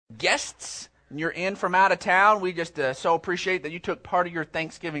guests and you're in from out of town, we just so appreciate that you took part of your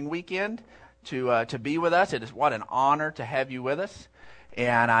Thanksgiving weekend to be with us. It is what an honor to have you with us.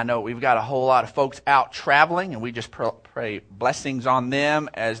 And I know we've got a whole lot of folks out traveling, and we just pray blessings on them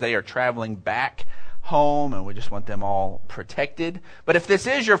as they are traveling back home, and we just want them all protected. But if this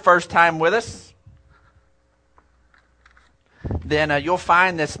is your first time with us, then you'll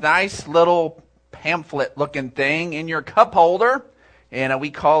find this nice little pamphlet-looking thing in your cup holder, and we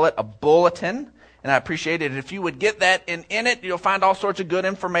call it a bulletin. And I appreciate it if you would get that. And in it, you'll find all sorts of good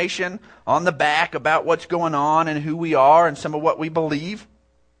information on the back about what's going on and who we are and some of what we believe.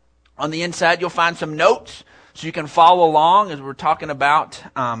 On the inside, you'll find some notes so you can follow along as we're talking about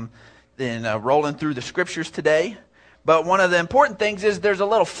rolling through the scriptures today. But one of the important things is there's a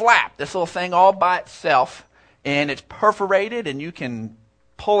little flap, this little thing all by itself, and it's perforated, and you can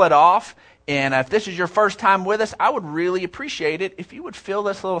pull it off. And if this is your first time with us, I would really appreciate it if you would fill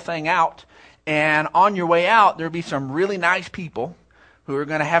this little thing out. And on your way out, there'll be some really nice people who are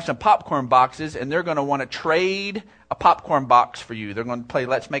going to have some popcorn boxes, and they're going to want to trade a popcorn box for you. They're going to play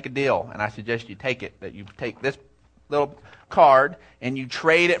Let's Make a Deal, and I suggest you take it, that you take this little card and you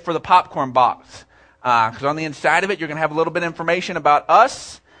trade it for the popcorn box. Because on the inside of it, you're going to have a little bit of information about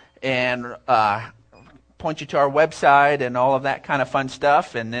us and point you to our website and all of that kind of fun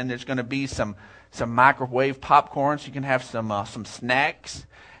stuff. And then there's going to be some microwave popcorn, so you can have some snacks.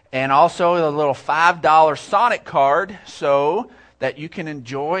 And also a little $5 Sonic card so that you can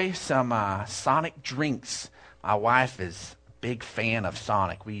enjoy some Sonic drinks. My wife is a big fan of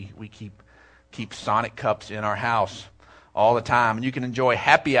Sonic. We keep Sonic cups in our house all the time. And you can enjoy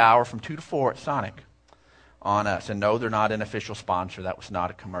happy hour from 2 to 4 at Sonic on us. And no, they're not an official sponsor. That was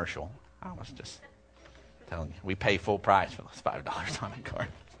not a commercial. I was just telling you. We pay full price for those $5 Sonic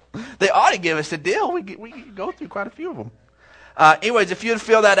cards. They ought to give us a deal. We go through quite a few of them. Anyways, if you'd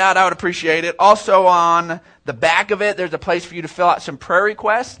fill that out, I would appreciate it. Also, on the back of it, there's a place for you to fill out some prayer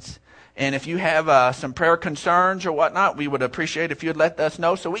requests. And if you have some prayer concerns or whatnot, we would appreciate if you'd let us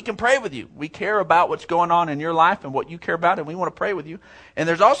know so we can pray with you. We care about what's going on in your life and what you care about, and we want to pray with you. And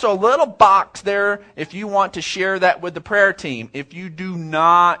there's also a little box there if you want to share that with the prayer team. If you do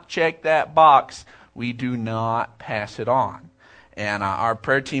not check that box, we do not pass it on. And our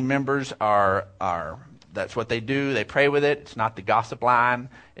prayer team members are that's what they do. They pray with it. It's not the gossip line.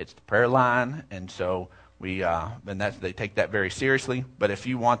 It's the prayer line. And so they take that very seriously. But if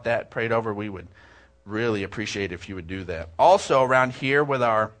you want that prayed over, we would really appreciate if you would do that. Also around here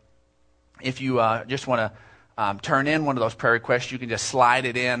if you just want to turn in one of those prayer requests, you can just slide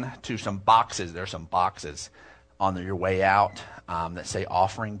it in to some boxes. There are some boxes on your way out that say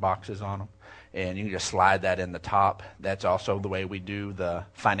offering boxes on them. And you can just slide that in the top. That's also the way we do the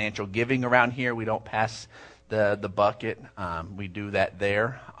financial giving around here. We don't pass the bucket. We do that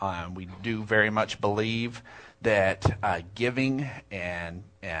there. We do very much believe that giving and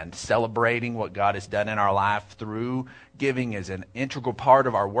celebrating what God has done in our life through giving is an integral part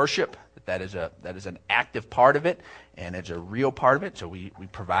of our worship. That is an active part of it, and it's a real part of it. So we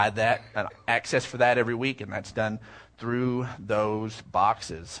provide that access for that every week, and that's done through those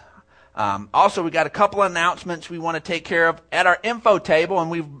boxes. Also, we got a couple of announcements we want to take care of at our info table, and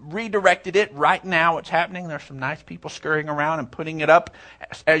we've redirected it right now. What's happening? There's some nice people scurrying around and putting it up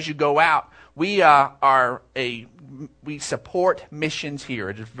as you go out. We support missions here.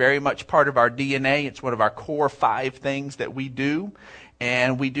 It is very much part of our DNA. It's one of our core 5 things that we do,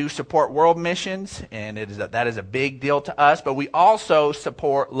 and we do support world missions, and that is a big deal to us. But we also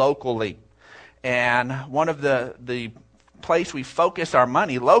support locally, and one of the place we focus our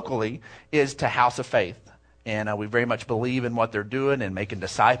money locally is to House of Faith, and we very much believe in what they're doing and making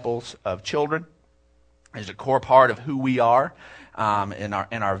disciples of children. It's a core part of who we are in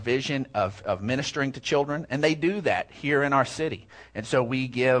our vision of ministering to children, and they do that here in our city. And so we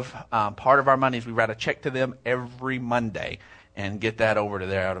give part of our money. We write a check to them every Monday and get that over to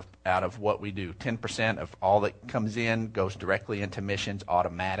there out of what we do. 10% of all that comes in goes directly into missions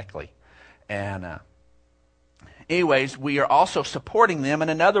automatically. And anyways, we are also supporting them in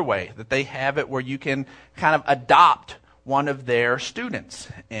another way, that they have it where you can kind of adopt one of their students.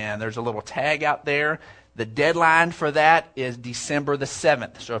 And there's a little tag out there. The deadline for that is December the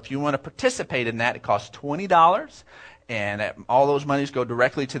 7th. So if you want to participate in that, it costs $20. And all those monies go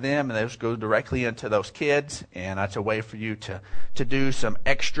directly to them, and those go directly into those kids. And that's a way for you to do some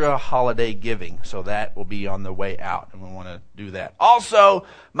extra holiday giving. So that will be on the way out, and we want to do that. Also,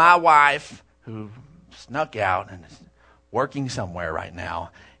 my wife, who snuck out and is working somewhere right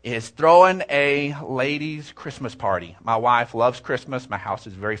now, is throwing a ladies' Christmas party. My wife loves Christmas. My house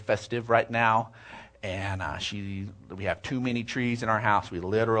is very festive right now. And we have too many trees in our house. We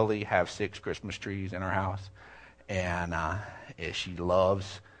literally have 6 Christmas trees in our house. And she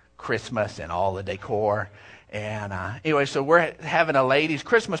loves Christmas and all the decor. And anyway, so we're having a ladies'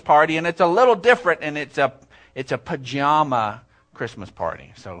 Christmas party, and it's a little different, and it's a pajama Christmas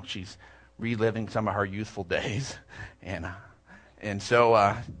party. So she's reliving some of her youthful days. And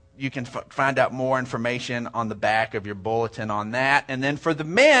so you can find out more information on the back of your bulletin on that. And then for the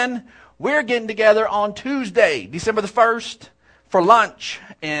men, we're getting together on Tuesday, December the 1st, for lunch.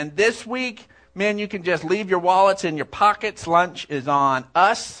 And this week, men, you can just leave your wallets in your pockets. Lunch is on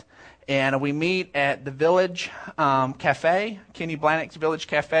us. And we meet at the Village Cafe, Kenny Blanick's Village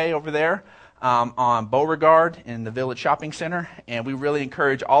Cafe over there on Beauregard in the Village Shopping Center. And we really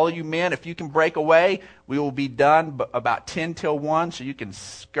encourage all of you men, if you can break away, we will be done about 10 till 1, so you can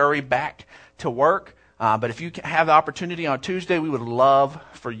scurry back to work. But if you have the opportunity on Tuesday, we would love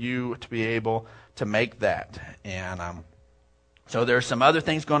for you to be able to make that. And so there's some other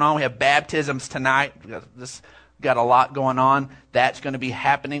things going on. We have baptisms tonight. Got a lot going on. That's going to be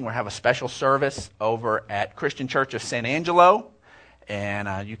happening. We'll have a special service over at Christian Church of San Angelo.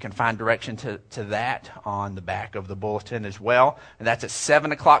 And you can find direction to that on the back of the bulletin as well. And that's at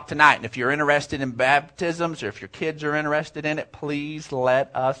 7 o'clock tonight. And if you're interested in baptisms or if your kids are interested in it, please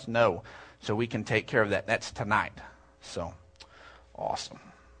let us know so we can take care of that. That's tonight. So, awesome.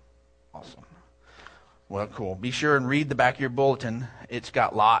 Well, cool. Be sure and read the back of your bulletin. It's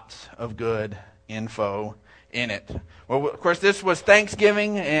got lots of good info in it. Well, of course, this was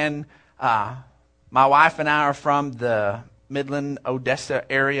Thanksgiving, and my wife and I are from the Midland, Odessa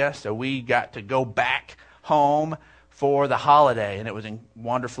area, so we got to go back home for the holiday, and it was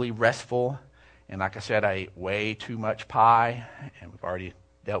wonderfully restful. And like I said, I ate way too much pie, and we've already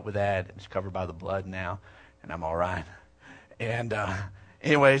dealt with that. It's covered by the blood now, and I'm all right. And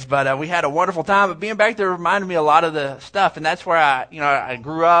anyways, but we had a wonderful time. But being back there reminded me a lot of the stuff, and that's where I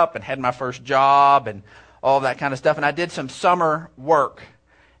grew up and had my first job and all that kind of stuff. And I did some summer work,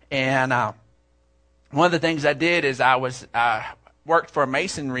 and one of the things I did is I worked for a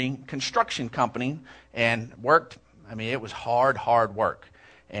masonry construction company and worked. I mean, it was hard work,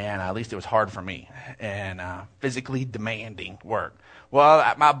 and at least it was hard for me, and physically demanding work.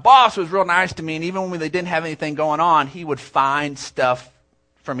 Well, my boss was real nice to me, and even when they didn't have anything going on, he would find stuff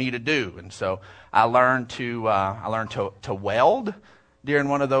for me to do. And so I learned to weld during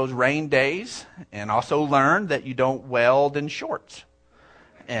one of those rain days, and also learned that you don't weld in shorts.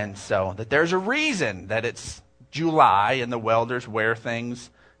 And so that there's a reason that it's July and the welders wear things,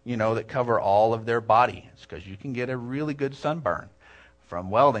 that cover all of their body. It's because you can get a really good sunburn from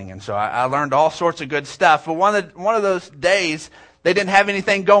welding. And so I learned all sorts of good stuff. But one of those days, they didn't have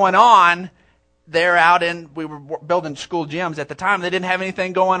anything going on. We were building school gyms at the time. They didn't have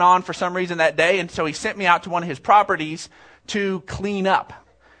anything going on for some reason that day. And so he sent me out to one of his properties to clean up.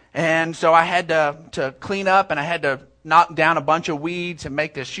 And so I had to clean up, and I had to knock down a bunch of weeds and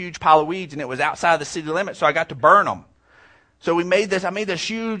make this huge pile of weeds, and it was outside the city limits, so I got to burn them. So I made this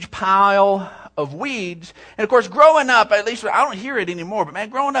huge pile of weeds. And of course, growing up, at least I don't hear it anymore, but man,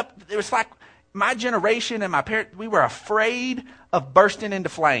 growing up, it was like my generation and my parents, we were afraid of bursting into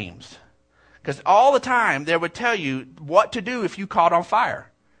flames. Because all the time they would tell you what to do if you caught on fire.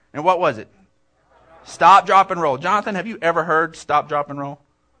 And what was it? Stop, drop, and roll. Jonathan, have you ever heard stop, drop, and roll?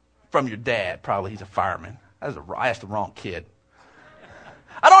 From your dad, probably. He's a fireman. I asked the wrong kid.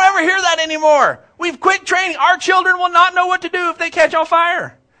 I don't ever hear that anymore. We've quit training. Our children will not know what to do if they catch on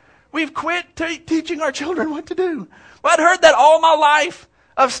fire. We've quit teaching our children what to do. Well, I'd heard that all my life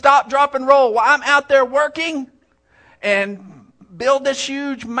of stop, drop, and roll. While I'm out there working and build this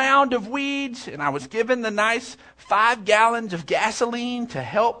huge mound of weeds, and I was given the nice 5 gallons of gasoline to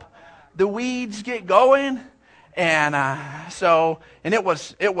help the weeds get going. And it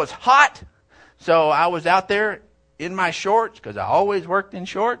was hot. So I was out there in my shorts, because I always worked in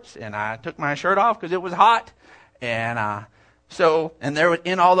shorts, and I took my shirt off because it was hot. And there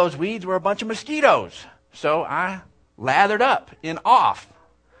in all those weeds were a bunch of mosquitoes. So I lathered up in off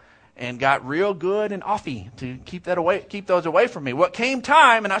and got real good and offy to keep those away from me. What came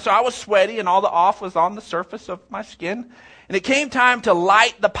time, so I was sweaty, and all the off was on the surface of my skin. And it came time to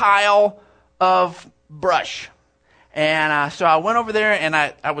light the pile of brush. And so I went over there, and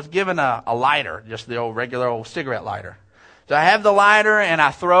I was given a lighter, just the regular old cigarette lighter. So I have the lighter, and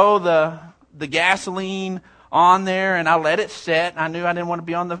I throw the gasoline on there, and I let it set. I knew I didn't want to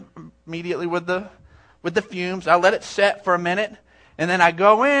be immediately with the fumes. I let it set for a minute, and then I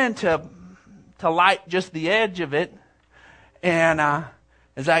go in to light just the edge of it. And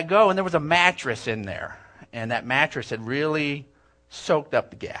as I go, and there was a mattress in there, and that mattress had really soaked up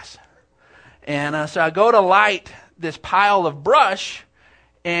the gas. And so I go to light this pile of brush,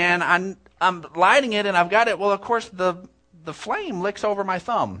 and I'm lighting it, and I've got it. Well, of course, the flame licks over my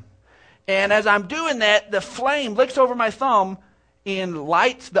thumb. And as I'm doing that, the flame licks over my thumb and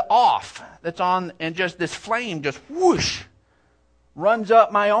lights the off that's on, and just this flame just whoosh runs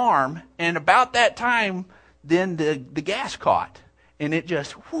up my arm. And about that time, then the gas caught, and it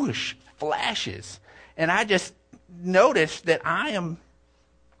just whoosh flashes. And I just noticed that I'm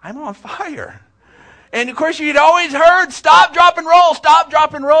on fire. And of course, you'd always heard, stop, drop, and roll, stop,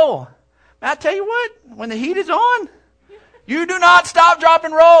 drop, and roll. And I tell you what, when the heat is on, you do not stop, drop,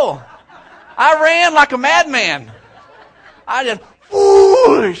 and roll. I ran like a madman. I just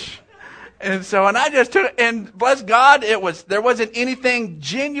whoosh. And so, and I just took, and bless God, there wasn't anything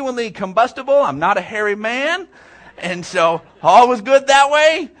genuinely combustible. I'm not a hairy man. And so, all was good that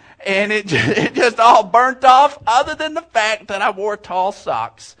way. And it just all burnt off, other than the fact that I wore tall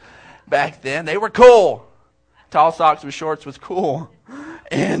socks back then. They were cool. Tall socks with shorts was cool.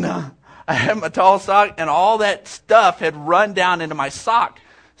 And I had my tall sock, and all that stuff had run down into my sock.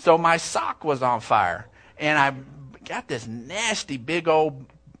 So my sock was on fire. And I got this nasty big old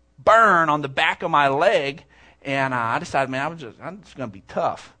burn on the back of my leg. And I decided, man, I'm just going to be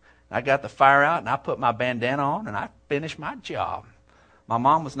tough. I got the fire out, and I put my bandana on, and I finished my job. My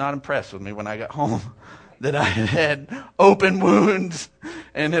mom was not impressed with me when I got home that I had open wounds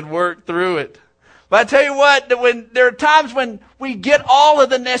and had worked through it. But I tell you what, that there are times when we get all of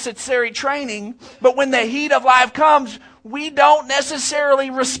the necessary training, but when the heat of life comes, we don't necessarily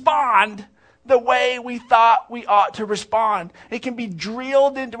respond the way we thought we ought to respond. It can be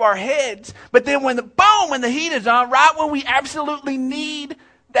drilled into our heads, but then when the heat is on, right when we absolutely need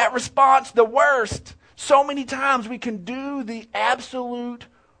that response the worst, so many times we can do the absolute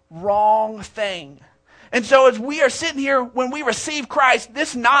wrong thing. And so as we are sitting here, when we receive Christ,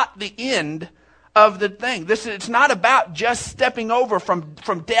 this is not the end of the thing. It's not about just stepping over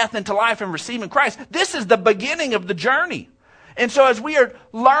from death into life and receiving Christ. This is the beginning of the journey. And so as we are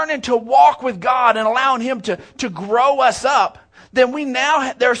learning to walk with God and allowing Him to grow us up, then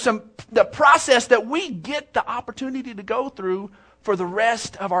there's the process that we get the opportunity to go through for the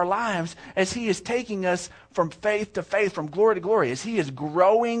rest of our lives as He is taking us from faith to faith, from glory to glory, as He is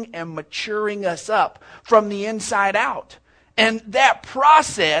growing and maturing us up from the inside out. And that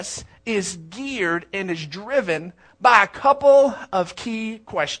process is geared and is driven by a couple of key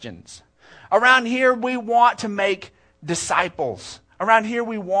questions. Around here, we want to make disciples. Around here,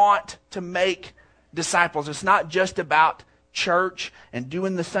 we want to make disciples. It's not just about church and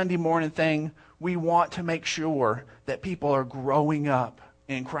doing the Sunday morning thing. We want to make sure that people are growing up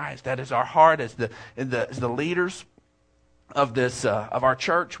in Christ. That is our heart as the leaders of our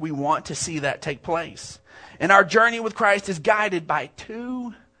church. We want to see that take place. And our journey with Christ is guided by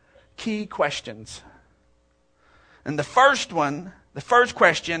two key questions. And the first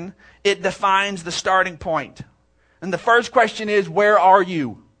question, it defines the starting point. And the first question is, where are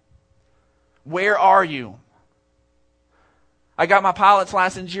you? Where are you? I got my pilot's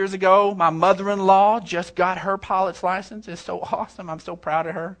license years ago. My mother-in-law just got her pilot's license. It's so awesome. I'm so proud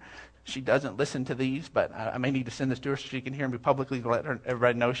of her. She doesn't listen to these, but I may need to send this to her so she can hear me publicly to let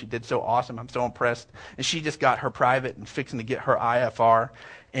everybody know she did so awesome. I'm so impressed. And she just got her private and fixing to get her IFR.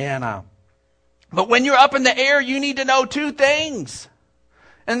 But when you're up in the air, you need to know two things.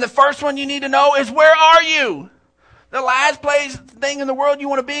 And the first one you need to know is, where are you? The last thing in the world you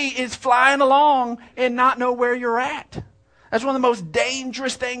want to be is flying along and not know where you're at. That's one of the most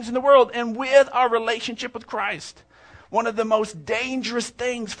dangerous things in the world. And with our relationship with Christ, one of the most dangerous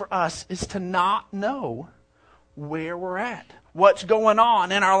things for us is to not know where we're at, what's going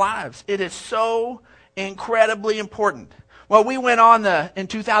on in our lives. It is so incredibly important. Well, we went on in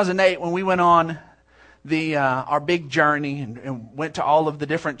 2008, when we went on our big journey and went to all of the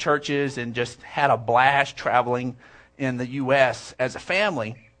different churches and just had a blast traveling in the U.S. as a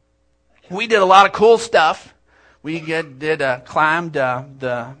family. We did a lot of cool stuff. We climbed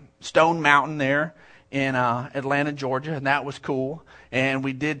the Stone Mountain there in Atlanta, Georgia, and that was cool. And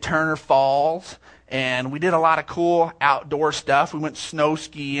we did Turner Falls, and we did a lot of cool outdoor stuff. We went snow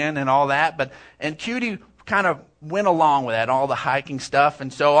skiing and all that. And Cutie kind of went along with that, all the hiking stuff.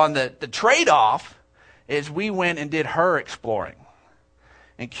 And so on the trade-off is we went and did her exploring.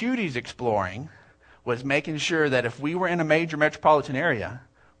 And Cutie's exploring was making sure that if we were in a major metropolitan area,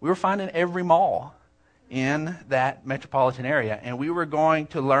 we were finding every mall in that metropolitan area, and we were going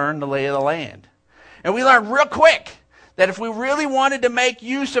to learn the lay of the land. And we learned real quick that if we really wanted to make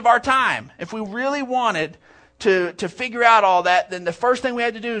use of our time, if we really wanted to figure out all that, then the first thing we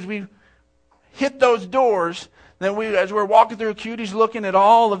had to do is we hit those doors Then as we're walking through Cuties, looking at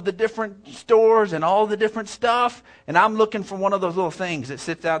all of the different stores and all the different stuff, and I'm looking for one of those little things that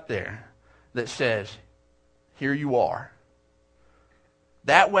sits out there that says, here you are.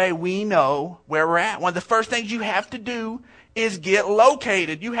 That way we know where we're at. One of the first things you have to do is get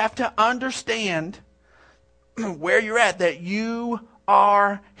located. You have to understand where you're at, that you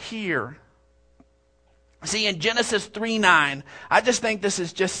are here. See, in Genesis 3:9, I just think this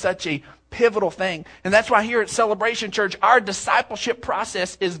is just such a pivotal thing. And that's why here at Celebration Church, our discipleship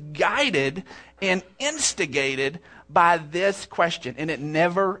process is guided and instigated by this question. And it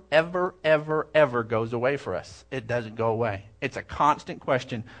never, ever, ever, ever goes away for us. It doesn't go away. It's a constant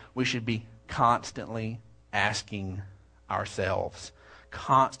question we should be constantly asking ourselves.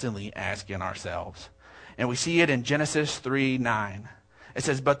 Constantly asking ourselves. And we see it in Genesis 3:9. It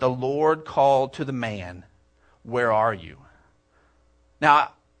says, but the Lord called to the man, where are you?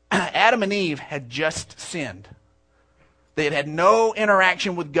 Now, Adam and Eve had just sinned. They had had no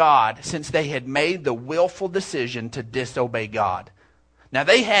interaction with God since they had made the willful decision to disobey God. Now,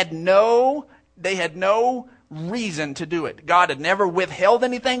 they had no reason to do it. God had never withheld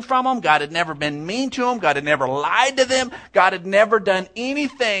anything from them. God had never been mean to them. God had never lied to them. God had never done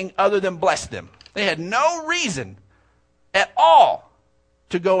anything other than bless them. They had no reason at all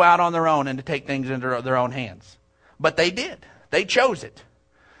to go out on their own and to take things into their own hands. But they did. They chose it.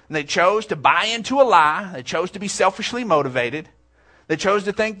 And they chose to buy into a lie. They chose to be selfishly motivated. They chose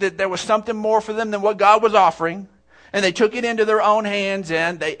to think that there was something more for them than what God was offering. And they took it into their own hands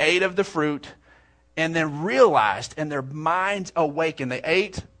and they ate of the fruit and then realized, and their minds awakened. They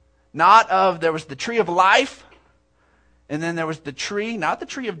ate there was the tree of life, and then there was the tree, not the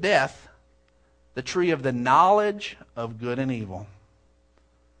tree of death, the tree of the knowledge of good and evil.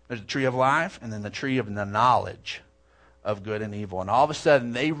 There's the tree of life and then the tree of the knowledge of good and evil. And all of a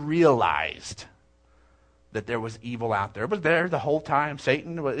sudden they realized that there was evil out there. It was there the whole time.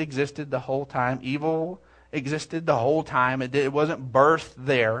 Satan existed the whole time. Evil existed the whole time. It wasn't birthed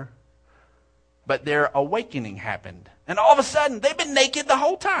there. But their awakening happened. And all of a sudden they've been naked the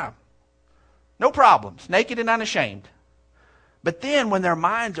whole time. No problems. Naked and unashamed. But then when their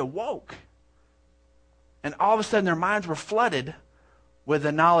minds awoke, and all of a sudden their minds were flooded with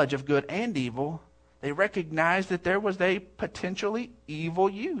the knowledge of good and evil, they recognized that there was a potentially evil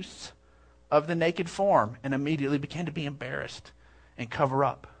use of the naked form and immediately began to be embarrassed and cover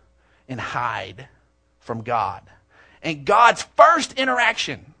up and hide from God. And God's first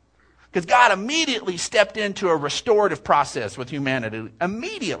interaction, because God immediately stepped into a restorative process with humanity,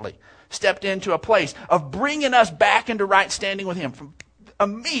 immediately stepped into a place of bringing us back into right standing with Him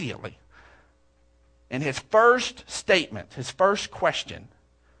immediately. And his first statement, his first question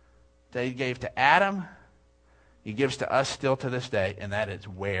that he gave to Adam, he gives to us still to this day, and that is,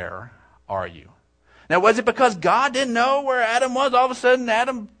 where are you? Now, was it because God didn't know where Adam was? All of a sudden,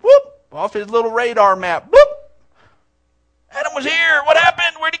 Adam, whoop, off his little radar map, whoop, Adam was here. What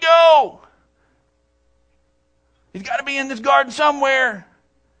happened? Where'd he go? He's got to be in this garden somewhere.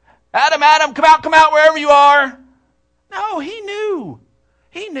 Adam, come out wherever you are. No, he knew.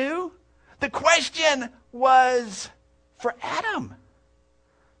 He knew. The question was for Adam.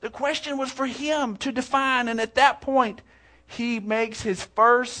 The question was for him to define. And at that point, he makes his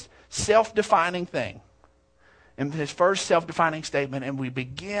first self-defining thing. And his first self-defining statement. And we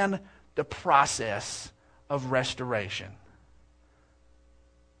begin the process of restoration.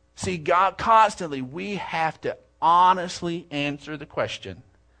 See, God constantly, we have to honestly answer the question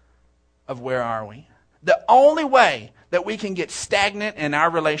of where are we? The only way that we can get stagnant in our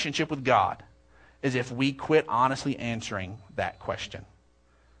relationship with God is if we quit honestly answering that question.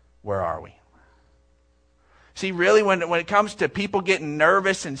 Where are we? See, really, when it comes to people getting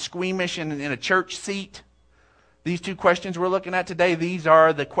nervous and squeamish in a church seat, these two questions we're looking at today, these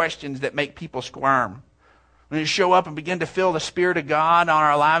are the questions that make people squirm. When you show up and begin to feel the Spirit of God on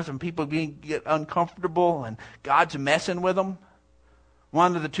our lives and people get uncomfortable and God's messing with them,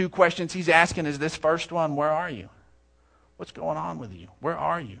 one of the two questions he's asking is this first one: where are you? What's going on with you? Where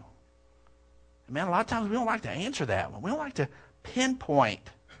are you? And man, a lot of times we don't like to answer that one. We don't like to pinpoint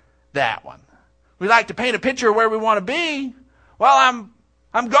that one. We like to paint a picture of where we want to be. Well,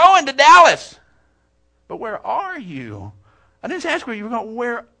 I'm going to Dallas. But where are you? I didn't ask where you were going.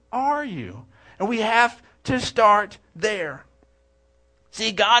 Where are you? And we have to start there.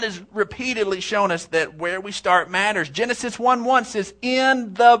 See, God has repeatedly shown us that where we start matters. Genesis 1:1 says,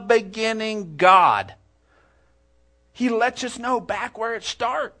 in the beginning, God. He lets us know back where it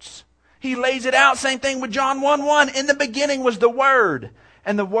starts. He lays it out. Same thing with John 1:1. In the beginning was the Word,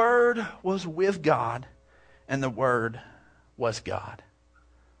 and the Word was with God, and the Word was God.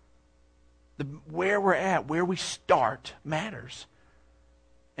 Where we're at, where we start, matters.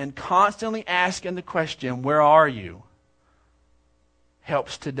 And constantly asking the question, where are you,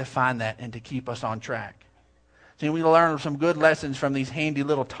 helps to define that and to keep us on track. See, we learn some good lessons from these handy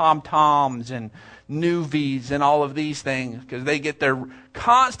little tom-toms and Nuvies and all of these things, because they're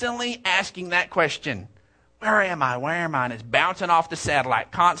constantly asking that question, where am I, where am I? And it's bouncing off the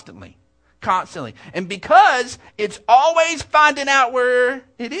satellite constantly. And because it's always finding out where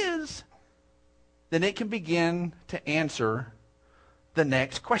it is, then it can begin to answer the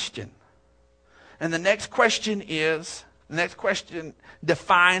next question. And the next question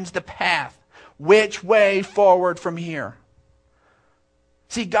defines the path. Which way forward from here?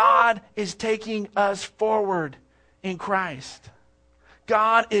 See, God is taking us forward in Christ.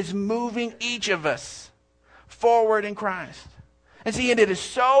 God is moving each of us forward in Christ. And see, and it is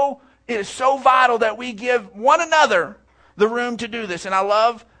so vital that we give one another the room to do this. And I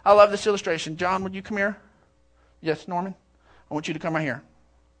love this illustration. John, would you come here? Yes, Norman? I want you to come right here.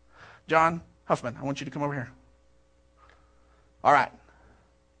 John Huffman, I want you to come over here. All right.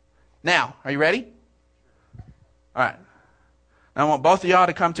 Now, are you ready? All right. Now I want both of y'all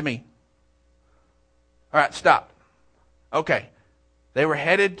to come to me. All right, stop. Okay. They were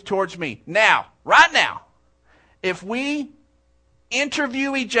headed towards me. Now, right now, if we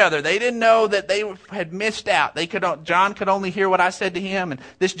interview each other, they didn't know that they had missed out. John could only hear what I said to him, and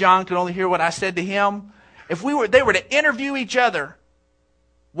this John could only hear what I said to him. If they were to interview each other,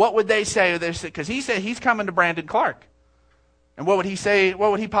 what would they say? Because he said he's coming to Brandon Clark. And what would he say?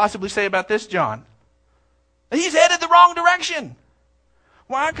 What would he possibly say about this John? He's headed the wrong direction.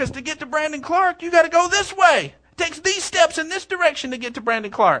 Why? Because to get to Brandon Clark, you got to go this way. It takes these steps in this direction to get to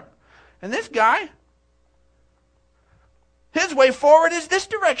Brandon Clark. And this guy, his way forward is this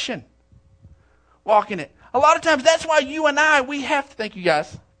direction. Walking it. A lot of times that's why you and I, thank you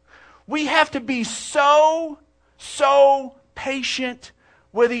guys, we have to be so patient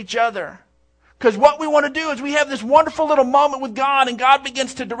with each other. Because what we want to do is we have this wonderful little moment with God, and God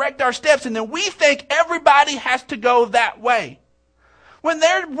begins to direct our steps, and then we think everybody has to go that way. When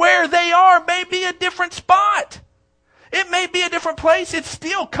they're where they are may be a different spot. It may be a different place. It's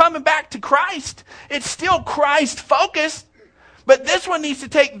still coming back to Christ. It's still Christ focused. But this one needs to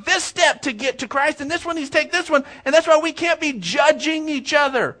take this step to get to Christ, and this one needs to take this one. And that's why we can't be judging each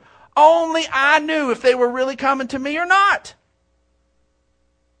other. Only I knew if they were really coming to me or not.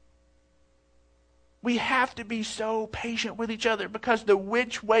 We have to be so patient with each other, because the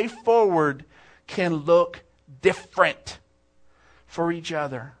which way forward can look different for each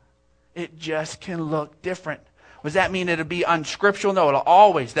other. It just can look different. Does that mean it'll be unscriptural? No,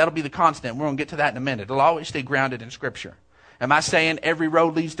 that'll be the constant. We're going to get to that in a minute. It'll always stay grounded in Scripture. Am I saying every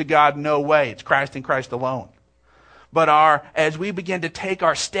road leads to God? No way. It's Christ and Christ alone. But as we begin to take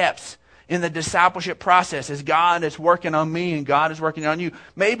our steps in the discipleship process, as God is working on me and God is working on you,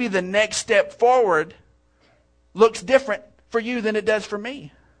 maybe the next step forward looks different for you than it does for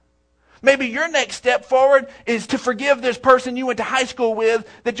me. Maybe your next step forward is to forgive this person you went to high school with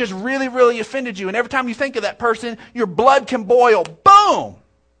that just really, really offended you. And every time you think of that person, your blood can boil. Boom!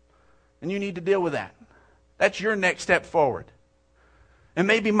 And you need to deal with that. That's your next step forward. And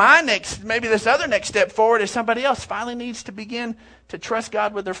maybe this other next step forward is somebody else finally needs to begin to trust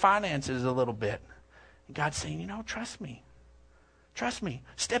God with their finances a little bit. And God's saying, trust me. Trust me.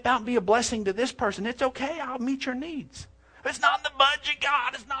 Step out and be a blessing to this person. It's okay. I'll meet your needs. It's not in the budget,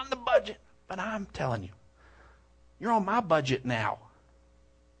 God. It's not in the budget. But I'm telling you, you're on my budget now.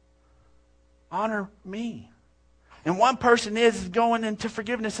 Honor me. And one person is going into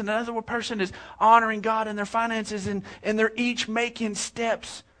forgiveness, and another person is honoring God in their finances, and they're each making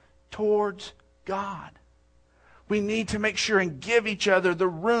steps towards God. We need to make sure and give each other the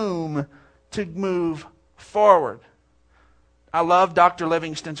room to move forward. I love Dr.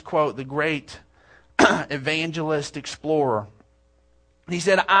 Livingston's quote, the great evangelist explorer. He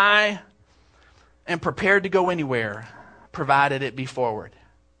said, I am prepared to go anywhere, provided it be forward.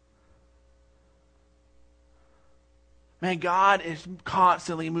 Man, God is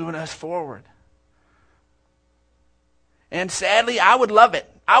constantly moving us forward. And sadly, I would love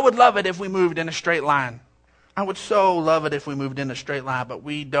it. I would love it if we moved in a straight line. I would so love it if we moved in a straight line, but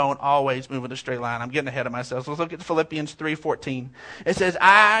we don't always move in a straight line. I'm getting ahead of myself. So let's look at Philippians 3:14. It says,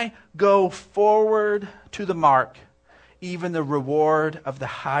 I go forward to the mark, even the reward of the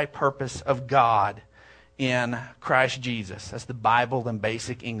high purpose of God in Christ Jesus. That's the Bible in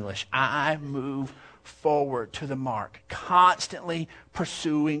basic English. I move forward to the mark, constantly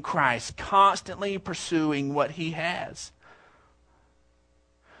pursuing Christ, constantly pursuing what He has.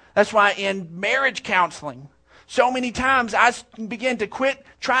 That's why in marriage counseling, So many times I begin to quit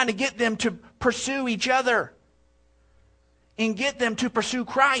trying to get them to pursue each other and get them to pursue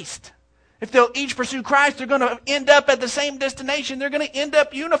Christ. If they'll each pursue Christ, they're going to end up at the same destination. They're going to end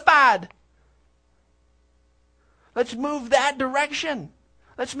up unified. Let's move that direction.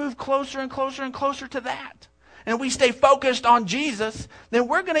 Let's move closer and closer and closer to that. And we stay focused on Jesus, then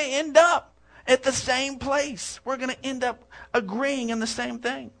we're going to end up at the same place. We're going to end up agreeing in the same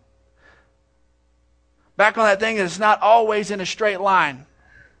thing. Back on that thing, it's not always in a straight line.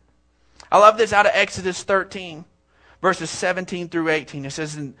 I love this out of Exodus 13, verses 17 through 18. It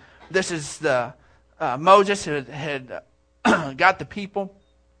says, this is the Moses had got the people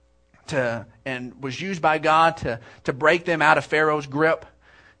and was used by God to break them out of Pharaoh's grip.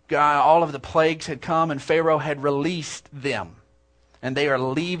 God, all of the plagues had come and Pharaoh had released them. And they are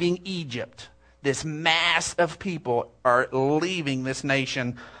leaving Egypt. This mass of people are leaving this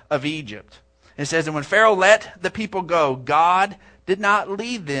nation of Egypt. It says, and when Pharaoh let the people go, God did not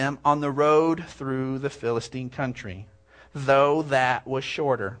lead them on the road through the Philistine country, though that was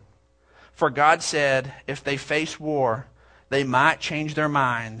shorter. For God said, if they face war, they might change their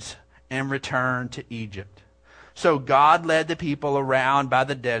minds and return to Egypt. So God led the people around by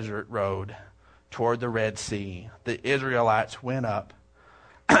the desert road toward the Red Sea. The Israelites went up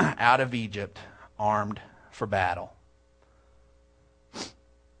out of Egypt armed for battle.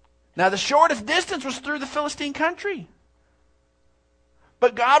 Now the shortest distance was through the Philistine country.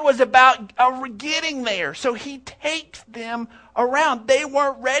 But God was about getting there. So he takes them around. They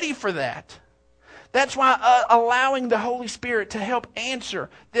weren't ready for that. That's why allowing the Holy Spirit to help answer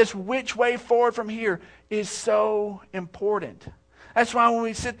this which way forward from here is so important. That's why when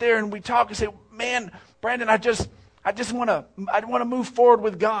we sit there and we talk and say, man, Brandon, I just want to move forward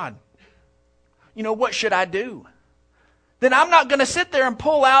with God. You know, what should I do? Then I'm not going to sit there and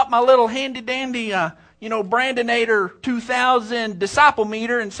pull out my little handy-dandy, Brandonator 2000 disciple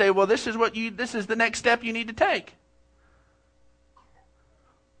meter and say, well, this is the next step you need to take.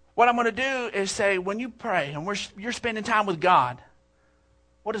 What I'm going to do is say, when you pray and you're spending time with God,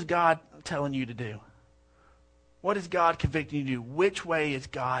 what is God telling you to do? What is God convicting you to do? Which way is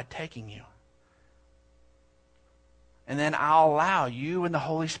God taking you? And then I'll allow you and the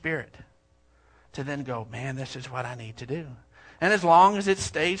Holy Spirit to then go, man, this is what I need to do. And as long as it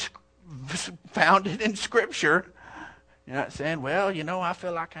stays founded in Scripture, you're not saying, well, I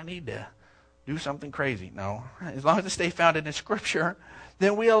feel like I need to do something crazy. No. As long as it stays founded in Scripture,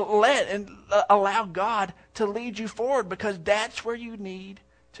 then we'll allow God to lead you forward, because that's where you need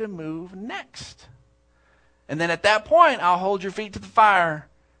to move next. And then at that point, I'll hold your feet to the fire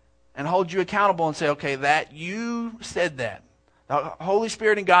and hold you accountable and say, okay, that you said that. The Holy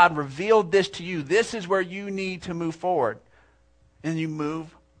Spirit and God revealed this to you. This is where you need to move forward. And you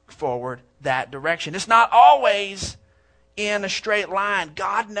move forward that direction. It's not always in a straight line.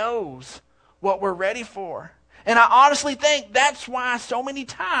 God knows what we're ready for. And I honestly think that's why so many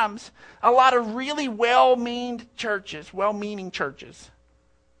times a lot of really well-meaning churches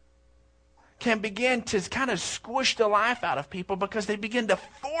can begin to kind of squish the life out of people, because they begin to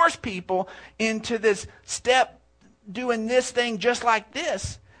force people into this step, doing this thing just like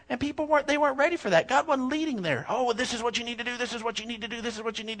this. And people weren't ready for that. God wasn't leading there. Oh, well, this is what you need to do. This is what you need to do. This is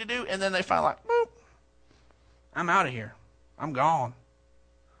what you need to do. And then they find like, boop, I'm out of here. I'm gone.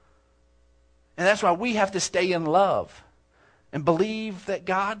 And that's why we have to stay in love and believe that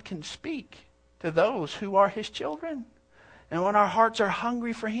God can speak to those who are his children. And when our hearts are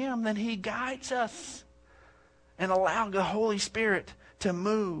hungry for him, then he guides us and allow the Holy Spirit to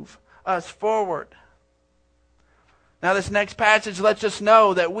move us forward. Now this next passage lets us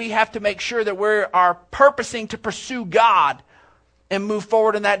know that we have to make sure that we are purposing to pursue God and move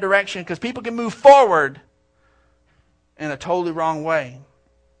forward in that direction, because people can move forward in a totally wrong way.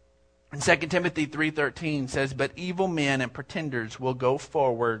 And 2 Timothy 3:13 says, but evil men and pretenders will go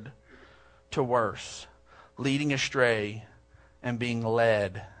forward to worse, leading astray and being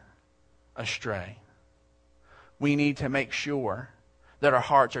led astray. We need to make sure that our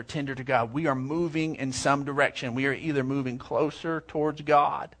hearts are tender to God. We are moving in some direction. We are either moving closer towards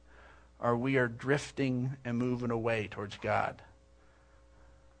God, or we are drifting and moving away towards God.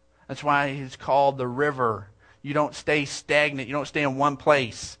 That's why it's called the river. You don't stay stagnant. You don't stay in one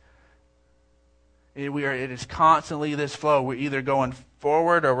place. It is constantly this flow. We're either going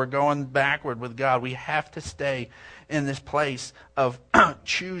forward or we're going backward with God. We have to stay in this place of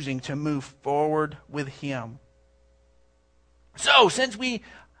choosing to move forward with him. So, since we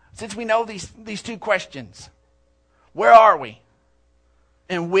know these two questions, where are we?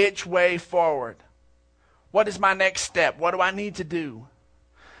 And which way forward? What is my next step? What do I need to do?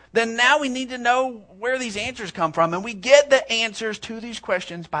 then now we need to know where these answers come from. And we get the answers to these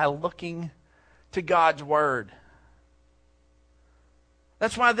questions by looking to God's Word.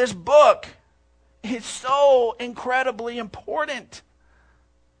 That's why this book is so incredibly important.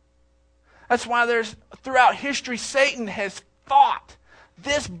 That's why throughout history, Satan has fought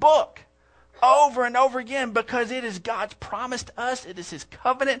this book over and over again, because it is God's promise to us. It is His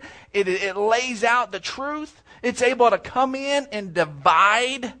covenant. It lays out the truth. It's able to come in and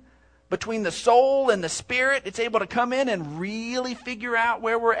divide between the soul and the spirit. It's able to come in and really figure out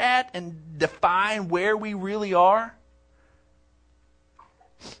where we're at and define where we really are.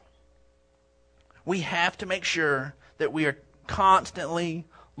 We have to make sure that we are constantly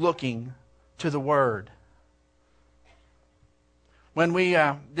looking to the Word. When we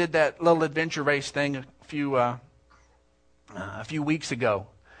did that little adventure race thing a few weeks ago,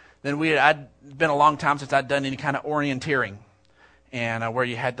 then I'd been a long time since I'd done any kind of orienteering, and where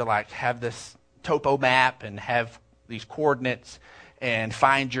you had to have this topo map and have these coordinates and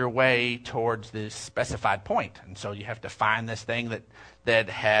find your way towards this specified point. And so you have to find this thing that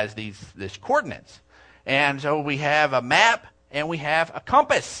has these coordinates. And so we have a map and we have a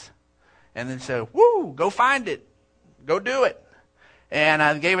compass. And then so, go find it. Go do it.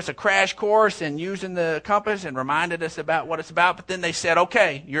 And gave us a crash course in using the compass and reminded us about what it's about. But then they said,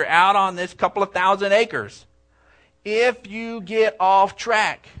 okay, you're out on this couple of thousand acres. If you get off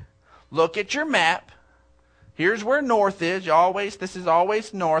track, look at your map. Here's where north is. This is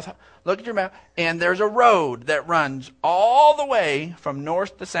always north. Look at your map. And there's a road that runs all the way from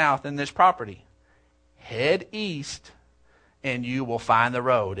north to south in this property. Head east and you will find the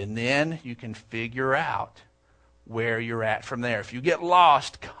road. And then you can figure out where you're at from there. If you get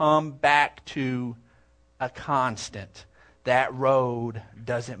lost, come back to a constant. That road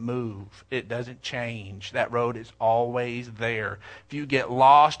doesn't move. It doesn't change. That road is always there. If you get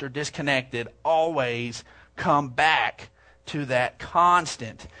lost or disconnected, always come back to that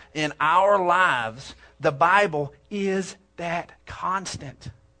constant. In our lives, the Bible is that constant.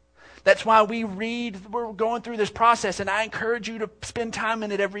 That's why we're going through this process, and I encourage you to spend time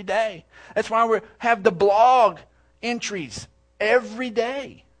in it every day. That's why we have the blog entries every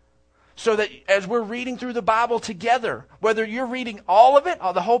day, so that as we're reading through the Bible together, whether you're reading all of it,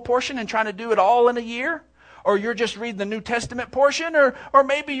 or the whole portion, and trying to do it all in a year, or you're just reading the New Testament portion, or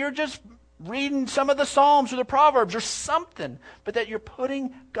maybe you're just reading some of the Psalms or the Proverbs or something, but that you're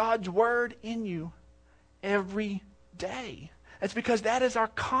putting God's Word in you every day. That's because that is our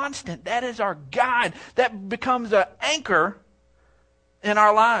constant. That is our guide. That becomes an anchor in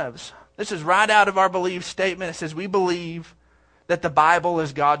our lives. This is right out of our belief statement. It says we believe that the Bible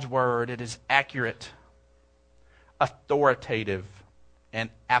is God's Word. It is accurate, authoritative,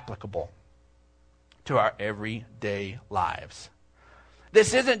 and applicable to our everyday lives.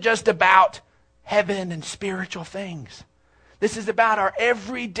 This isn't just about heaven and spiritual things. This is about our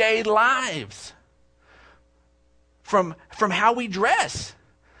everyday lives. From how we dress.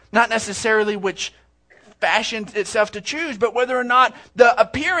 Not necessarily which fashion itself to choose, but whether or not the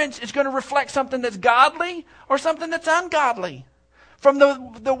appearance is going to reflect something that's godly or something that's ungodly. From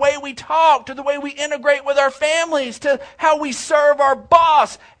the way we talk, to the way we integrate with our families, to how we serve our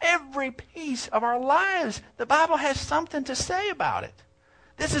boss. Every piece of our lives, the Bible has something to say about it.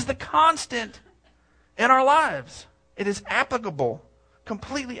 This is the constant in our lives. It is applicable,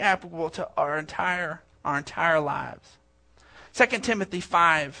 completely applicable to our entire lives. 2 Timothy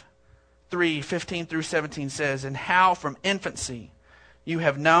 5:3-15 through 17 says, "And how from infancy you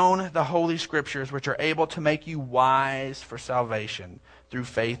have known the Holy Scriptures, which are able to make you wise for salvation through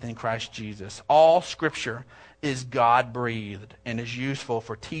faith in Christ Jesus. All Scripture is God-breathed and is useful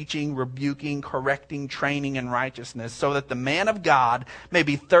for teaching, rebuking, correcting, training in righteousness, so that the man of God may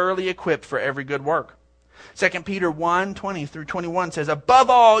be thoroughly equipped for every good work." 2 Peter 1:20-21 says,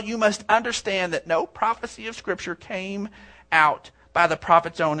 "Above all, you must understand that no prophecy of Scripture came out by the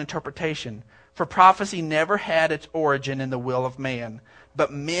prophet's own interpretation. For prophecy never had its origin in the will of man,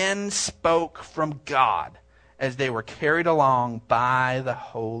 but men spoke from God as they were carried along by the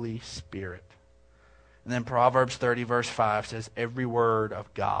Holy Spirit." And then Proverbs 30 verse 5 says, "Every word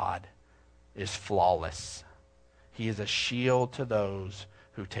of God is flawless. He is a shield to those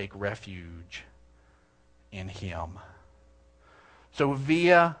who take refuge in Him." So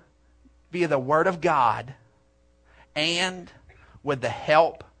via the Word of God and with the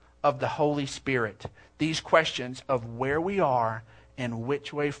help of the Holy Spirit, these questions of where we are and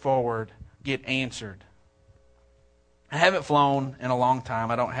which way forward get answered. I haven't flown in a long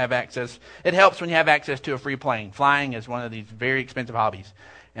time. I don't have access. It helps when you have access to a free plane. Flying is one of these very expensive hobbies.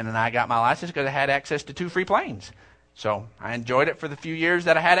 And then I got my license because I had access to 2 free planes. So I enjoyed it for the few years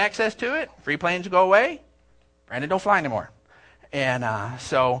that I had access to it. Free planes go away. Brandon don't fly anymore. And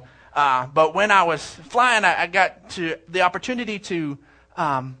but when I was flying, I got to the opportunity to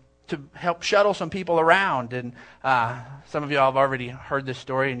help shuttle some people around. And some of y'all have already heard this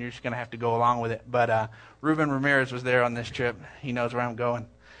story, and you're just going to have to go along with it. But Ruben Ramirez was there on this trip. He knows where I'm going.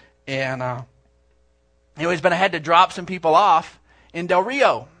 And anyways, but I had to drop some people off in Del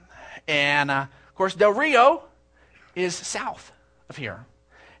Rio. And, of course, Del Rio is south of here.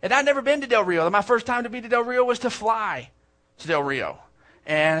 And I'd never been to Del Rio. My first time to be to Del Rio was to fly to Del Rio.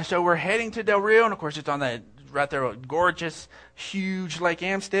 And so we're heading to Del Rio, and of course it's on the right there, gorgeous, huge Lake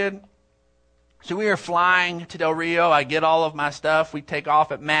Amstead. So we are flying to Del Rio. I get all of my stuff. We take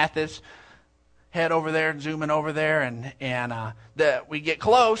off at Mathis, head over there, zooming over there, and we get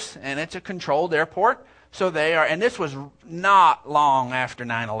close, and it's a controlled airport. So they are, and this was not long after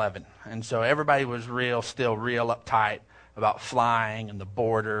 9/11, and so everybody was still real uptight about flying and the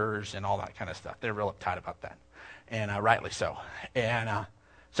borders and all that kind of stuff. They're real uptight about that, and rightly so. And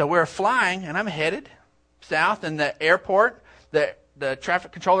so we're flying, and I'm headed south, and the airport, the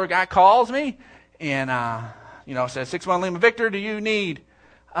traffic controller guy calls me, and says, 61 Lima Victor, do you need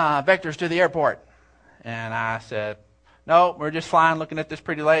vectors to the airport? And I said, no, we're just flying, looking at this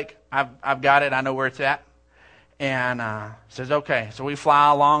pretty lake. I've got it. I know where it's at. And says, okay. So we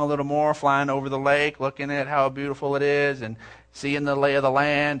fly along a little more, flying over the lake, looking at how beautiful it is, and seeing the lay of the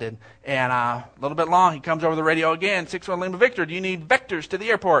land. And a little bit long, he comes over the radio again. 61 Lima Victor, do you need vectors to the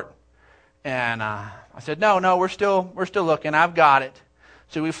airport? And I said, no, we're still looking. I've got it.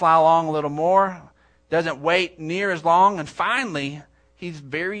 So we fly along a little more. Doesn't wait near as long, and finally, he's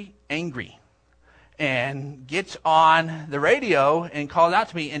very angry and gets on the radio and calls out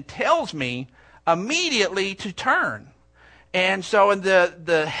to me and tells me immediately to turn. And so in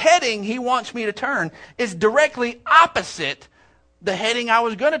the heading he wants me to turn is directly opposite the heading I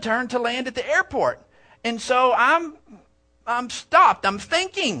was going to turn to land at the airport. And so I'm stopped. I'm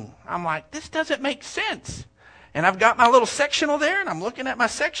thinking. I'm like, this doesn't make sense. And I've got my little sectional there, and I'm looking at my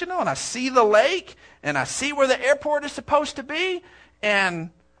sectional, and I see the lake, and I see where the airport is supposed to be. And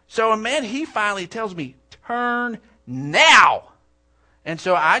so, man, he finally tells me, turn now. And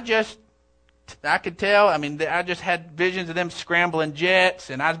so I could tell, I just had visions of them scrambling jets,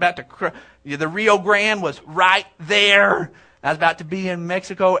 and I was about to, the Rio Grande was right there. I was about to be in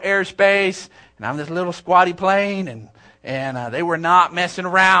Mexico airspace, and I'm this little squatty plane, and they were not messing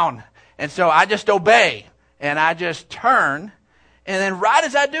around. And so I just obey, and I just turn, and then right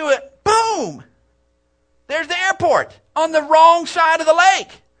as I do it, boom! There's the airport on the wrong side of the lake.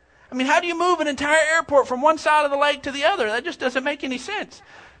 How do you move an entire airport from one side of the lake to the other? That just doesn't make any sense.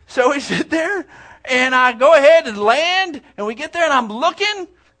 So we sit there, and I go ahead and land, and we get there, and I'm looking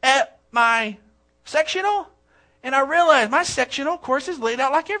at my sectional, and I realize my sectional, of course, is laid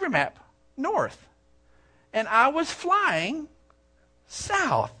out like every map, north. And I was flying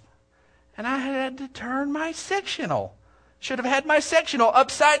south, and I had to turn my sectional. Should have had my sectional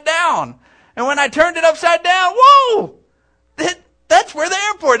upside down. And when I turned it upside down, whoa! That's where the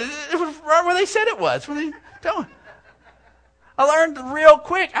airport is. It was right where they said it was. I learned real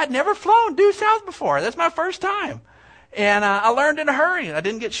quick. I'd never flown due south before. That's my first time. And I learned in a hurry. I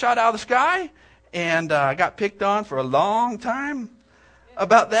didn't get shot out of the sky. And I got picked on for a long time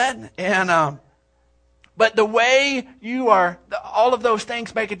about that. And but the way you are, all of those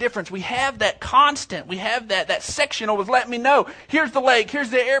things make a difference. We have that constant. We have that sectional was letting me know. Here's the lake. Here's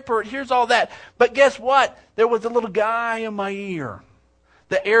the airport. Here's all that. But guess what? There was a little guy in my ear,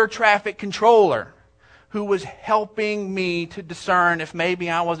 the air traffic controller, who was helping me to discern if maybe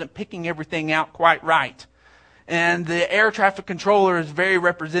I wasn't picking everything out quite right. And the air traffic controller is very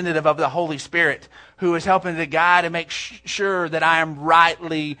representative of the Holy Spirit, who is helping the guy to make sure that I am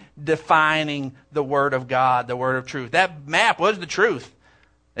rightly defining the Word of God, the Word of truth. That map was the truth.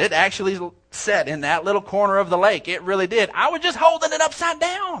 It actually set in that little corner of the lake. It really did. I was just holding it upside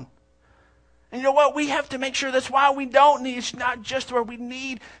down. And you know what? We have to make sure that's why we don't need, it's not just where we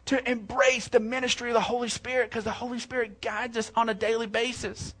need to embrace the ministry of the Holy Spirit, because the Holy Spirit guides us on a daily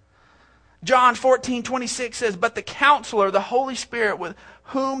basis. John 14:26 says, but the Counselor, the Holy Spirit, with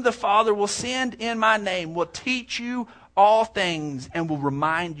whom the Father will send in my name, will teach you all things and will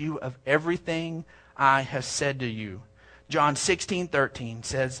remind you of everything I have said to you. John 16:13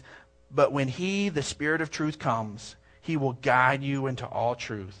 says, but when he, the Spirit of truth, comes, he will guide you into all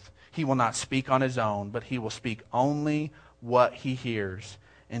truth. He will not speak on his own, but he will speak only what he hears,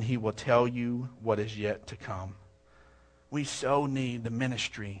 and he will tell you what is yet to come. We so need the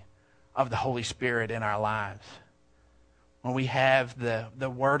ministry of the Holy Spirit in our lives. When we have the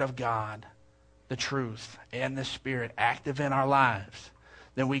Word of God, the truth and the Spirit active in our lives,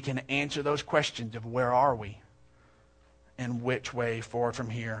 then we can answer those questions of where are we and which way forward from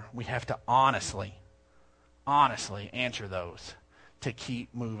here. We have to honestly answer those to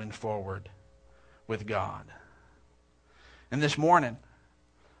keep moving forward with God. And this morning,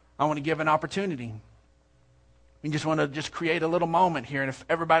 I want to give an opportunity. We just want to create a little moment here. And if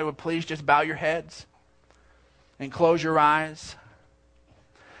everybody would please just bow your heads and close your eyes.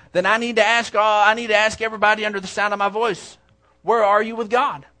 Then I need to ask everybody under the sound of my voice, where are you with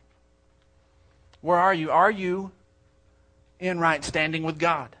God? Where are you? Are you in right standing with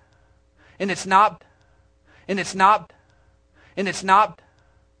God? And it's not